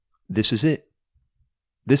This is it.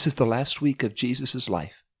 This is the last week of Jesus'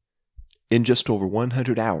 life. In just over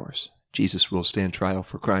 100 hours, Jesus will stand trial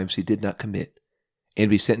for crimes he did not commit and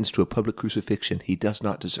be sentenced to a public crucifixion he does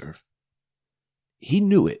not deserve. He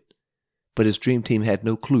knew it, but his dream team had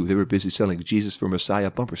no clue. They were busy selling Jesus for Messiah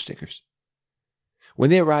bumper stickers. When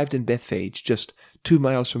they arrived in Bethphage, just 2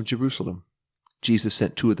 miles from Jerusalem, Jesus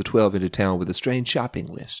sent 2 of the 12 into town with a strange shopping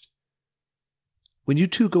list. When you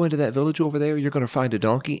 2 go into that village over there, you're going to find a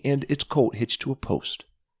donkey and its colt hitched to a post.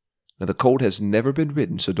 Now, the colt has never been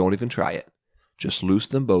ridden, so don't even try it. Just loose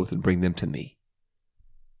them both and bring them to me.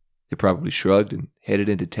 They probably shrugged and headed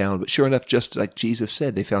into town, but sure enough, just like Jesus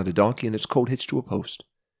said, they found a donkey and its colt hitched to a post.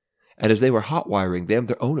 And as they were hot wiring them,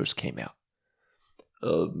 their owners came out.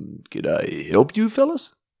 Can I help you,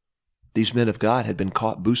 fellas? These men of God had been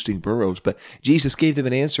caught boosting burros, but Jesus gave them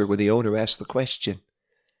an answer when the owner asked the question.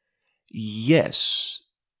 Yes,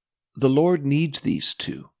 the Lord needs these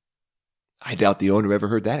 2. I doubt the owner ever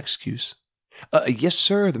heard that excuse. Yes,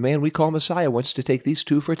 sir, the man we call Messiah wants to take these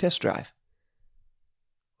 2 for a test drive.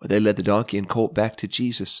 Well, they led the donkey and colt back to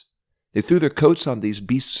Jesus. They threw their coats on these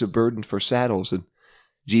beasts of burden for saddles, and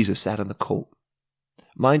Jesus sat on the colt.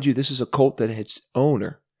 Mind you, this is a colt that its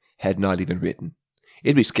owner had not even ridden.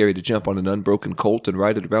 It'd be scary to jump on an unbroken colt and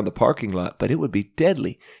ride it around the parking lot, but it would be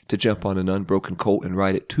deadly to jump on an unbroken colt and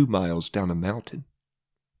ride it 2 miles down a mountain.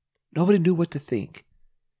 Nobody knew what to think.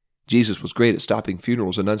 Jesus was great at stopping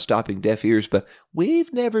funerals and unstopping deaf ears, but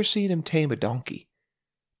we've never seen him tame a donkey.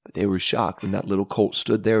 But they were shocked when that little colt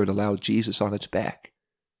stood there and allowed Jesus on its back.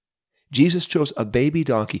 Jesus chose a baby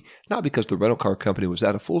donkey, not because the rental car company was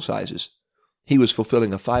out of full sizes. He was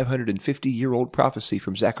fulfilling a 550-year-old prophecy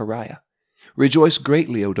from Zechariah. Rejoice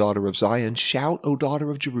greatly, O daughter of Zion. Shout, O daughter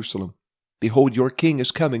of Jerusalem. Behold, your king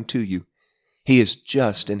is coming to you. He is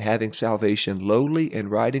just and having salvation, lowly and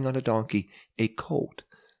riding on a donkey, a colt,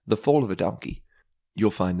 the foal of a donkey.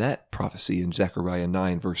 You'll find that prophecy in Zechariah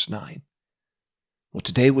 9, verse 9. Well,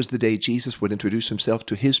 today was the day Jesus would introduce himself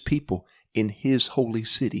to his people in his holy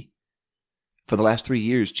city. For the last 3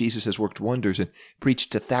 years, Jesus has worked wonders and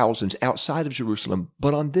preached to thousands outside of Jerusalem,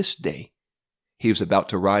 but on this day, he was about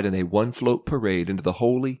to ride in a one-float parade into the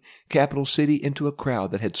holy capital city into a crowd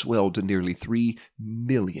that had swelled to nearly 3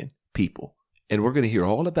 million people. And we're going to hear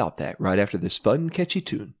all about that right after this fun, catchy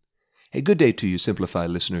tune. Hey, good day to you, Simplify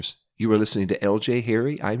listeners. You are listening to L.J.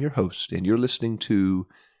 Harry. I'm your host, and you're listening to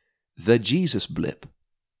The Jesus Blip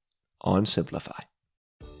on Simplify.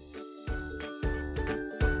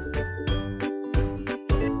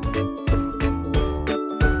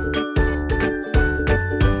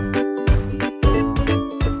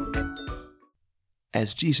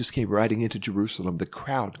 As Jesus came riding into Jerusalem, the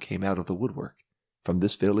crowd came out of the woodwork, from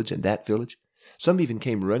this village and that village. Some even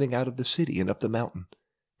came running out of the city and up the mountain.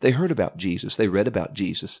 They heard about Jesus, they read about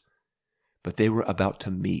Jesus, but they were about to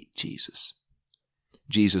meet Jesus.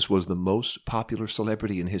 Jesus was the most popular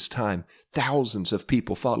celebrity in his time. Thousands of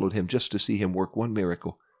people followed him just to see him work one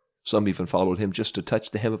miracle. Some even followed him just to touch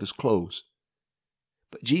the hem of his clothes.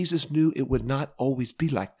 But Jesus knew it would not always be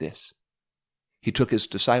like this. He took his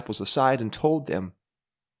disciples aside and told them,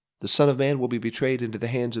 "The Son of Man will be betrayed into the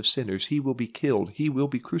hands of sinners. He will be killed. He will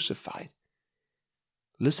be crucified.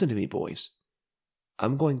 Listen to me, boys.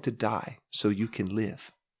 I'm going to die so you can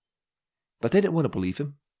live." But they didn't want to believe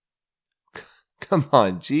him. Come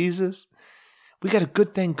on, Jesus. We got a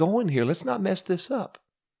good thing going here. Let's not mess this up.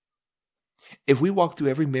 If we walk through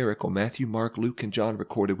every miracle Matthew, Mark, Luke, and John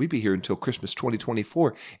recorded, we'd be here until Christmas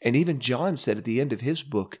 2024. And even John said at the end of his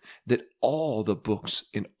book that all the books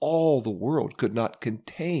in all the world could not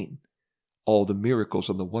contain all the miracles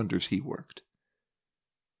and the wonders he worked.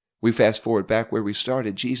 We fast forward back where we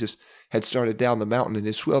started. Jesus had started down the mountain and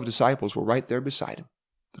his 12 disciples were right there beside him.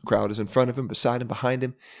 The crowd is in front of him, beside him, behind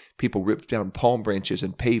him. People ripped down palm branches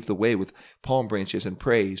and paved the way with palm branches and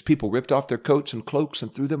praise. People ripped off their coats and cloaks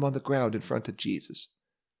and threw them on the ground in front of Jesus.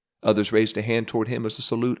 Others raised a hand toward him as a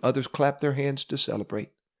salute. Others clapped their hands to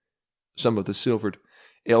celebrate. Some of the silvered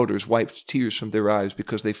elders wiped tears from their eyes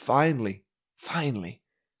because they finally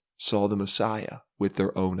saw the Messiah with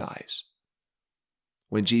their own eyes.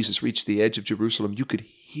 When Jesus reached the edge of Jerusalem, you could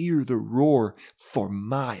hear the roar for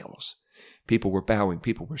miles. People were bowing.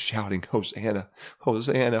 People were shouting, "Hosanna,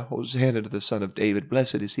 Hosanna, Hosanna to the Son of David.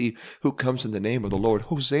 Blessed is he who comes in the name of the Lord.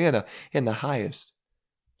 Hosanna in the highest."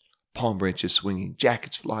 Palm branches swinging,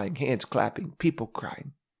 jackets flying, hands clapping, people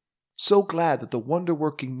crying. So glad that the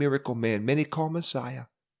wonder-working miracle man many call Messiah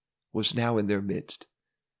was now in their midst.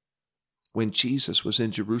 When Jesus was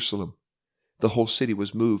in Jerusalem, the whole city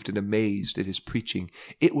was moved and amazed at his preaching.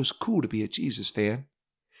 It was cool to be a Jesus fan.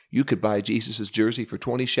 You could buy Jesus' jersey for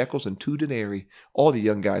 20 shekels and 2 denarii. All the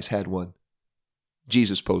young guys had one.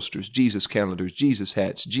 Jesus posters, Jesus calendars, Jesus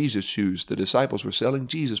hats, Jesus shoes. The disciples were selling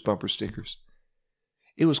Jesus bumper stickers.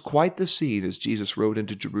 It was quite the scene as Jesus rode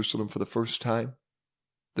into Jerusalem for the first time.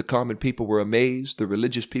 The common people were amazed. The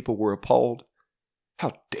religious people were appalled.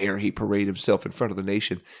 How dare he parade himself in front of the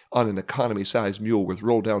nation on an economy-sized mule with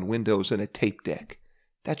roll-down windows and a tape deck?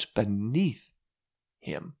 That's beneath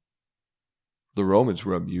him. The Romans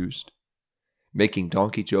were amused, making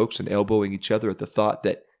donkey jokes and elbowing each other at the thought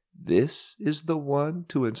that this is the one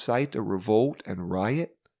to incite a revolt and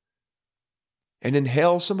riot. And in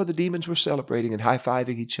hell, some of the demons were celebrating and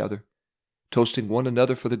high-fiving each other, toasting one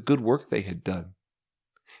another for the good work they had done.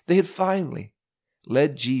 They had finally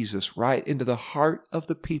led Jesus right into the heart of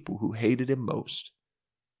the people who hated him most.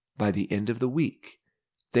 By the end of the week,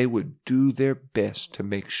 they would do their best to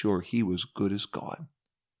make sure he was good as gone.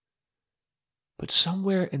 But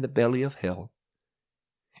somewhere in the belly of hell,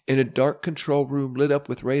 in a dark control room lit up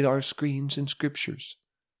with radar screens and scriptures,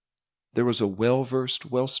 there was a well-versed,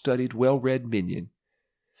 well-studied, well-read minion.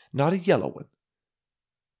 Not a yellow one,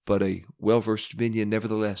 but a well-versed minion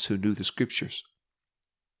nevertheless who knew the scriptures.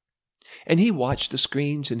 And he watched the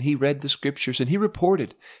screens and he read the scriptures and he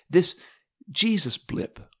reported this Jesus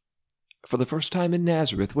blip for the first time in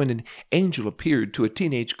Nazareth when an angel appeared to a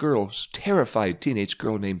terrified teenage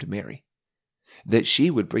girl named Mary, that she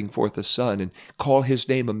would bring forth a son and call his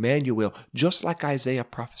name Emmanuel, just like Isaiah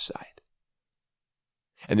prophesied.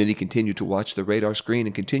 And then he continued to watch the radar screen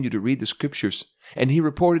and continued to read the scriptures. And he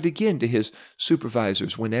reported again to his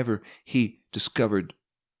supervisors whenever he discovered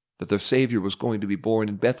that the Savior was going to be born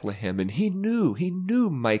in Bethlehem. And he knew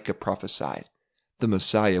Micah prophesied the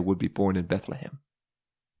Messiah would be born in Bethlehem.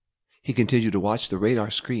 He continued to watch the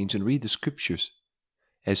radar screens and read the scriptures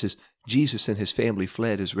as Jesus and his family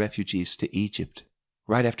fled as refugees to Egypt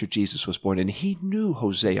right after Jesus was born. And he knew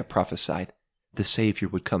Hosea prophesied the Savior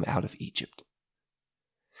would come out of Egypt.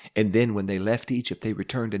 And then when they left Egypt, they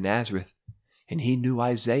returned to Nazareth. And he knew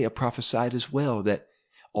Isaiah prophesied as well that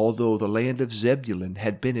although the land of Zebulun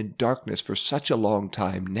had been in darkness for such a long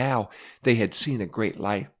time, now they had seen a great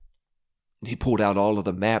light. And he pulled out all of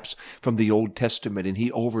the maps from the Old Testament and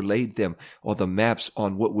he overlaid them on the maps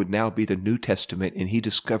on what would now be the New Testament. And he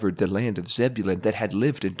discovered the land of Zebulun that had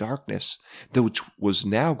lived in darkness, which was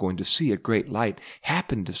now going to see a great light,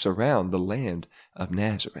 happened to surround the land of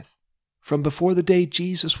Nazareth. From before the day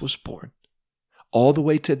Jesus was born, all the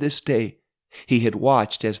way to this day, he had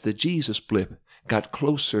watched as the Jesus blip got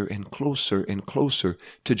closer and closer and closer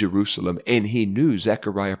to Jerusalem, and he knew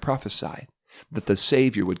Zechariah prophesied that the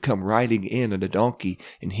Savior would come riding in on a donkey,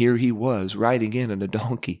 and here he was riding in on a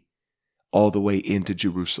donkey all the way into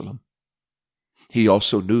Jerusalem. He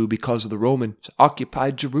also knew, because the Romans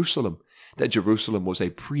occupied Jerusalem, that Jerusalem was a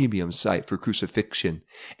premium site for crucifixion,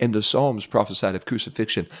 and the Psalms prophesied of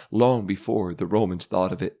crucifixion long before the Romans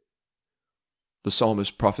thought of it. The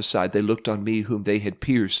psalmist prophesied, "They looked on me whom they had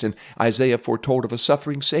pierced," and Isaiah foretold of a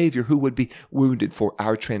suffering Savior who would be wounded for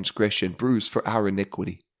our transgression, bruised for our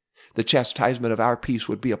iniquity. The chastisement of our peace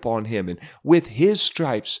would be upon him, and with his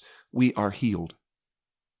stripes we are healed.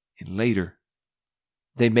 And later,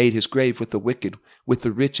 they made his grave with the wicked, with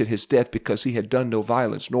the rich at his death, because he had done no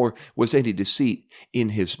violence, nor was any deceit in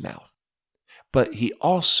his mouth. But he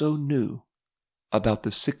also knew about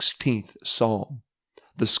the 16th Psalm,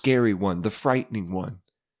 the scary one, the frightening one,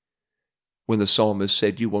 when the psalmist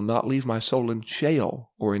said, "You will not leave my soul in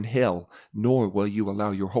Sheol or in hell, nor will you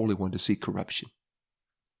allow your Holy One to see corruption."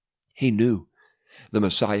 He knew the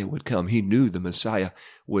Messiah would come. He knew the Messiah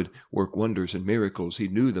would work wonders and miracles. He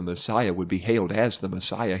knew the Messiah would be hailed as the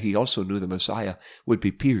Messiah. He also knew the Messiah would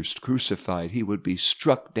be pierced, crucified. He would be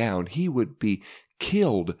struck down. He would be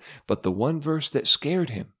killed. But the one verse that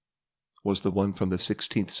scared him was the one from the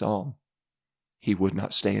 16th Psalm. He would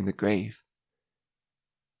not stay in the grave.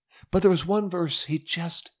 But there was one verse he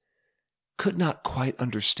just could not quite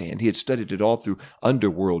understand. He had studied it all through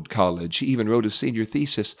Underworld College. He even wrote a senior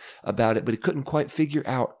thesis about it, but he couldn't quite figure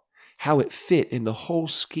out how it fit in the whole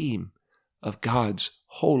scheme of God's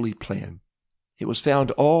holy plan. It was found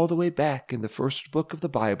all the way back in the first book of the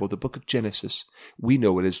Bible, the book of Genesis. We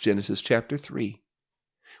know it as Genesis chapter 3,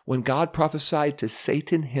 when God prophesied to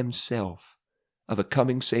Satan himself of a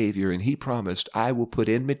coming Savior, and he promised, "I will put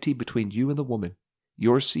enmity between you and the woman,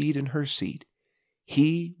 your seed and her seed.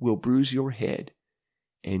 He will bruise your head,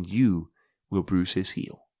 and you will bruise his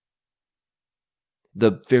heel."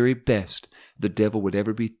 The very best the devil would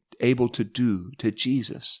ever be able to do to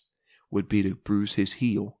Jesus would be to bruise his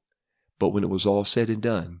heel. But when it was all said and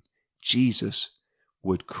done, Jesus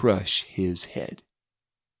would crush his head.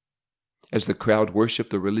 As the crowd worshipped,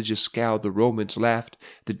 the religious scowled, the Romans laughed,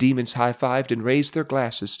 the demons high-fived and raised their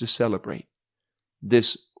glasses to celebrate.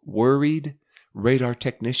 This worried radar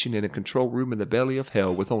technician in a control room in the belly of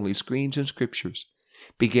hell with only screens and scriptures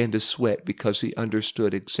began to sweat because he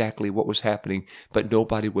understood exactly what was happening, but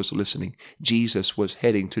nobody was listening. Jesus was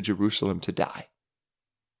heading to Jerusalem to die.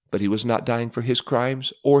 But he was not dying for his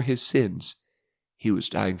crimes or his sins. He was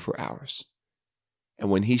dying for ours. And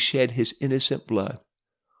when he shed his innocent blood,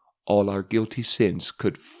 all our guilty sins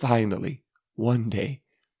could finally, one day,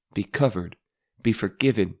 be covered, be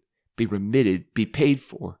forgiven, be remitted, be paid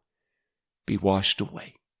for, be washed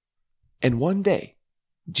away. And one day,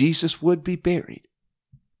 Jesus would be buried.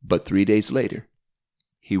 But 3 days later,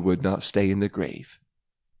 he would not stay in the grave.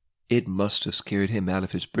 It must have scared him out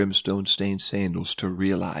of his brimstone-stained sandals to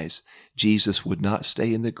realize Jesus would not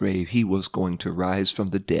stay in the grave. He was going to rise from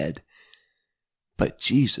the dead. But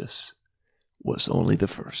Jesus was only the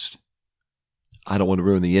first. I don't want to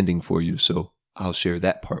ruin the ending for you, so I'll share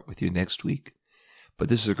that part with you next week. But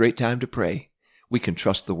this is a great time to pray. We can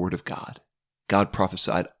trust the Word of God. God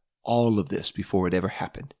prophesied all of this before it ever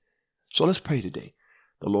happened. So let's pray today.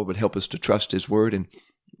 The Lord would help us to trust His Word, and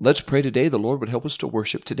let's pray today the Lord would help us to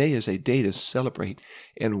worship. Today is a day to celebrate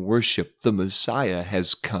and worship. The Messiah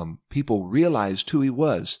has come. People realized who He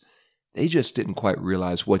was. They just didn't quite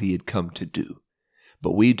realize what He had come to do.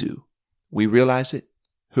 But we do. We realize it,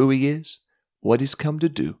 who He is, what He's come to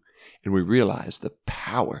do, and we realize the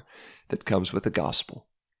power that comes with the gospel.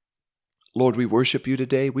 Lord, we worship You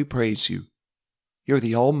today. We praise You. You're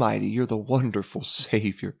the Almighty. You're the wonderful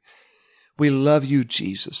Savior. We love You,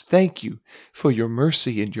 Jesus. Thank You for Your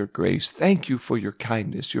mercy and Your grace. Thank You for Your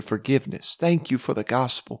kindness, Your forgiveness. Thank You for the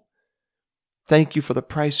gospel. Thank You for the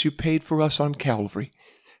price You paid for us on Calvary.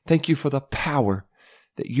 Thank You for the power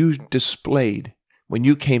that You displayed when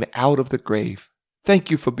You came out of the grave. Thank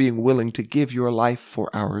You for being willing to give Your life for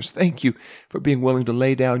ours. Thank You for being willing to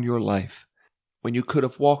lay down Your life. When You could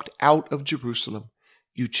have walked out of Jerusalem,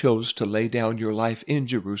 You chose to lay down Your life in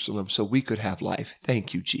Jerusalem so we could have life.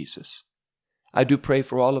 Thank You, Jesus. I do pray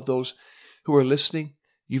for all of those who are listening.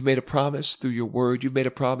 You've made a promise through Your Word. You've made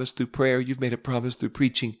a promise through prayer. You've made a promise through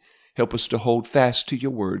preaching. Help us to hold fast to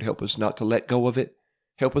Your Word. Help us not to let go of it.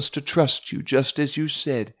 Help us to trust You just as You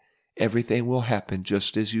said. Everything will happen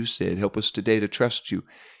just as You said. Help us today to trust You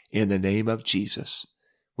in the name of Jesus.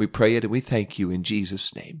 We pray it and we thank You in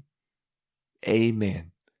Jesus' name.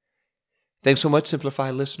 Amen. Thanks so much, Simplify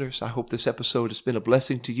listeners. I hope this episode has been a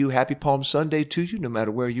blessing to you. Happy Palm Sunday to you, no matter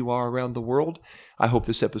where you are around the world. I hope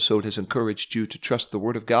this episode has encouraged you to trust the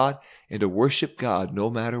Word of God and to worship God no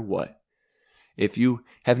matter what. If you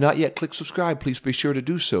have not yet clicked subscribe, please be sure to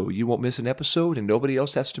do so. You won't miss an episode and nobody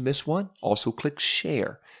else has to miss one. Also click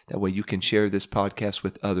share. That way you can share this podcast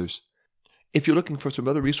with others. If you're looking for some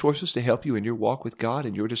other resources to help you in your walk with God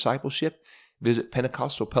and your discipleship, visit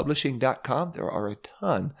PentecostalPublishing.com. There are a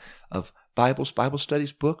ton of Bibles, Bible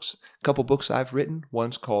studies, books. A couple books I've written.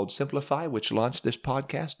 One's called Simplify, which launched this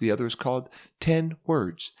podcast. The other is called 10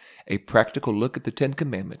 Words, a practical look at the 10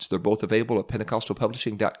 Commandments. They're both available at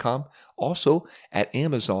PentecostalPublishing.com. Also at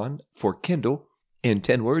Amazon for Kindle. And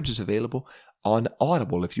 10 Words is available on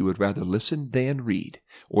Audible if you would rather listen than read.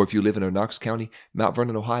 Or if you live in our Knox County, Mount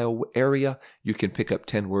Vernon, Ohio area, you can pick up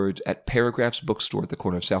 10 Words at Paragraphs Bookstore at the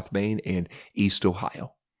corner of South Main and East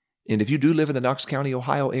Ohio. And if you do live in the Knox County,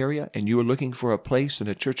 Ohio area, and you are looking for a place and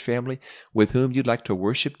a church family with whom you'd like to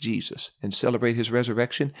worship Jesus and celebrate His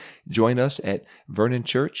resurrection, join us at Vernon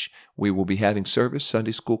Church. We will be having service.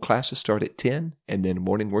 Sunday school classes start at 10, and then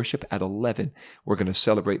morning worship at 11. We're going to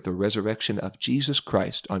celebrate the resurrection of Jesus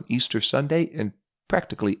Christ on Easter Sunday and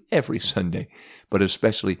practically every Sunday, but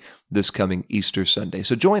especially this coming Easter Sunday.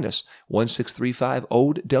 So join us, 1635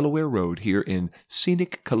 Old Delaware Road here in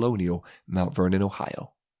scenic colonial Mount Vernon,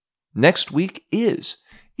 Ohio. Next week is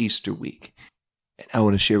Easter week, and I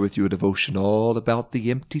want to share with you a devotion all about the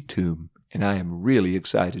empty tomb, and I am really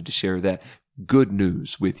excited to share that good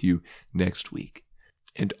news with you next week.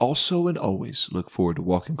 And also and always look forward to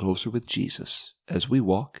walking closer with Jesus as we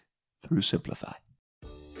walk through Simplify.